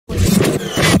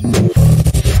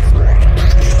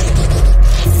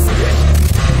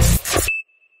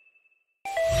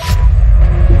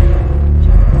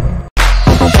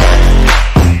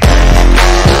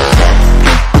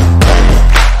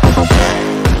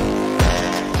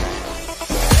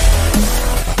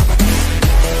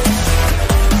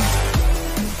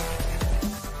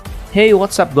Hey,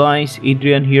 what's up guys?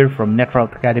 Adrian here from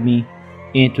Network Academy.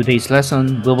 In today's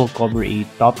lesson, we will cover a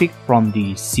topic from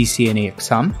the CCNA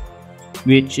exam,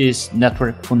 which is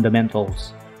network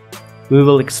fundamentals. We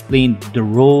will explain the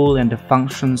role and the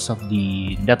functions of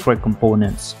the network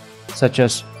components, such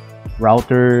as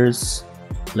routers,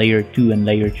 layer 2 and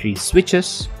layer 3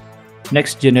 switches,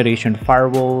 next generation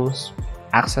firewalls,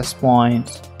 access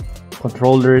points,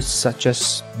 controllers such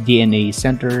as DNA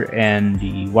center and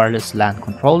the wireless LAN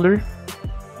controller,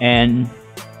 and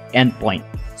endpoint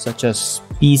such as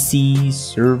PCs,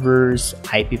 servers,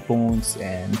 IP phones,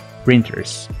 and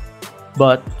printers.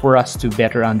 But for us to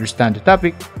better understand the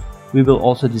topic, we will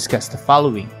also discuss the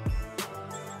following: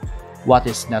 what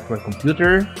is network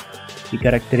computer, the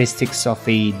characteristics of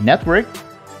a network,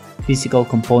 physical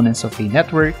components of a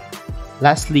network,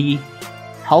 lastly,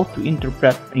 how to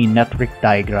interpret a network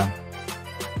diagram.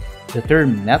 The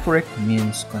term network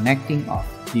means connecting of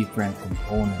different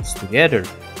components together.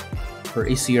 For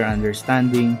easier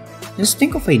understanding, just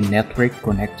think of a network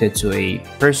connected to a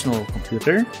personal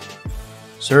computer,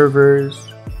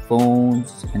 servers,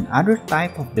 phones, and other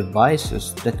type of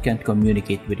devices that can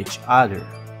communicate with each other.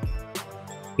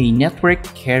 A network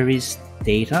carries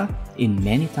data in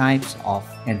many types of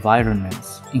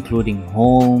environments, including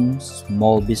homes,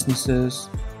 small businesses,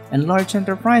 and large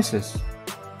enterprises.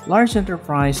 Large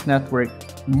enterprise network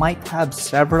might have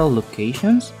several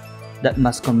locations that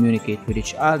must communicate with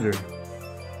each other.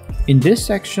 In this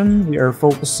section, we are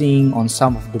focusing on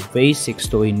some of the basics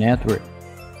to a network.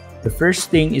 The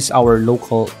first thing is our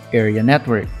local area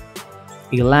network.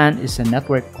 A LAN is a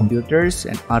network of computers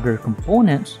and other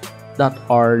components that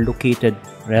are located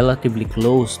relatively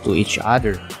close to each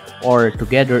other or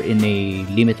together in a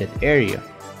limited area.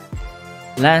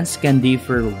 LANs can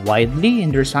differ widely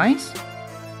in their size.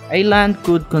 A LAN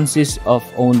could consist of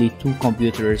only 2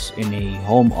 computers in a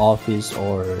home office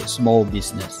or small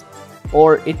business,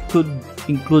 or it could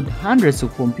include hundreds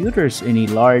of computers in a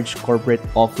large corporate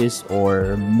office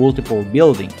or multiple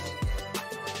buildings.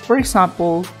 For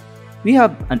example, we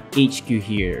have an HQ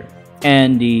here,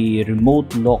 and the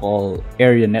remote local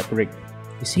area network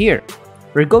is here.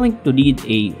 We're going to need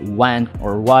a WAN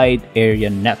or wide area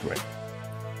network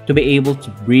to be able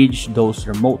to bridge those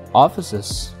remote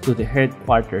offices to the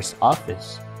headquarters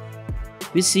office.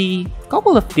 We see a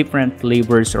couple of different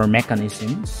flavors or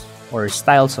mechanisms or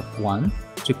styles of WAN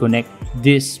to connect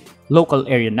this local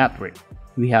area network.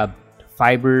 We have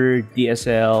fiber,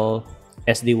 DSL,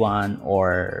 SD-WAN,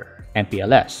 or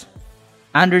MPLS.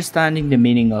 Understanding the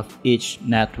meaning of each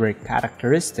network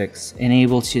characteristics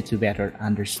enables you to better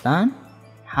understand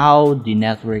how the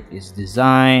network is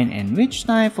designed and which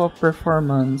type of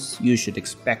performance you should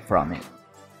expect from it.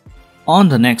 On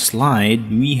the next slide,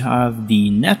 we have the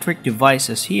network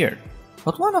devices here.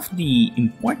 But one of the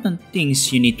important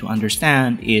things you need to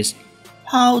understand is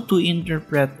how to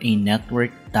interpret a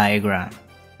network diagram.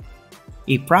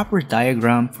 A proper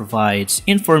diagram provides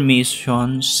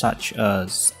information such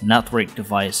as network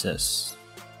devices.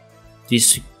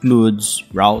 This includes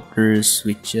routers,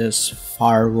 switches,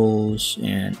 firewalls,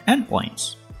 and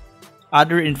endpoints.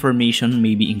 Other information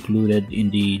may be included in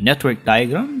the network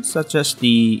diagram, such as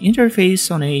the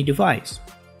interface on a device.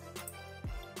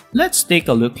 Let's take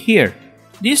a look here.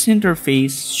 This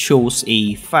interface shows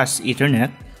a fast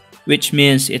Ethernet, which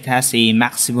means it has a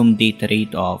maximum data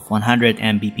rate of 100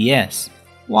 Mbps,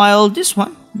 while this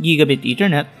one, Gigabit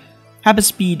Ethernet, have a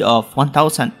speed of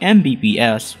 1000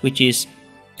 Mbps, which is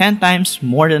 10 times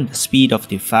more than the speed of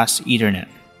the fast Ethernet.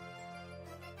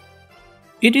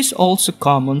 It is also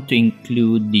common to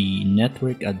include the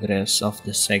network address of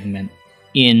the segment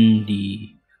in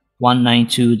the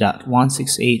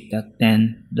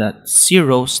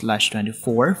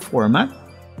 192.168.10.0/24 format.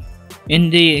 In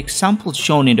the example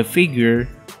shown in the figure,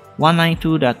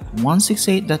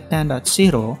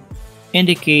 192.168.10.0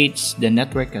 indicates the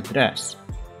network address,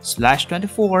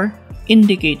 /24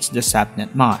 indicates the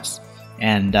subnet mask,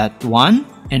 and .1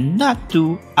 and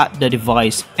 .2 at the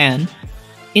device end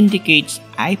indicates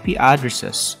IP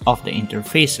addresses of the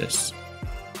interfaces.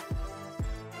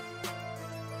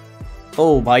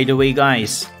 Oh, by the way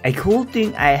guys, a cool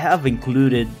thing I have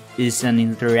included is an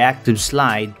interactive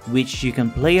slide which you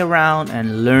can play around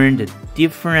and learn the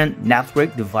different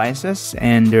network devices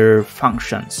and their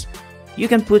functions. You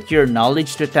can put your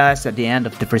knowledge to test at the end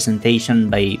of the presentation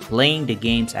by playing the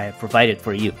games I have provided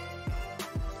for you.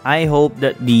 I hope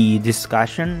that the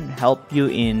discussion helped you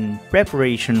in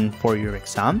preparation for your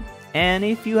exam. And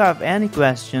if you have any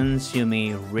questions, you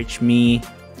may reach me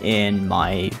in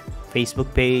my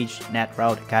Facebook page,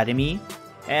 Network Academy,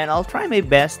 and I'll try my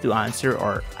best to answer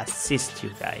or assist you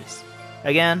guys.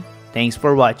 Again, thanks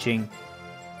for watching.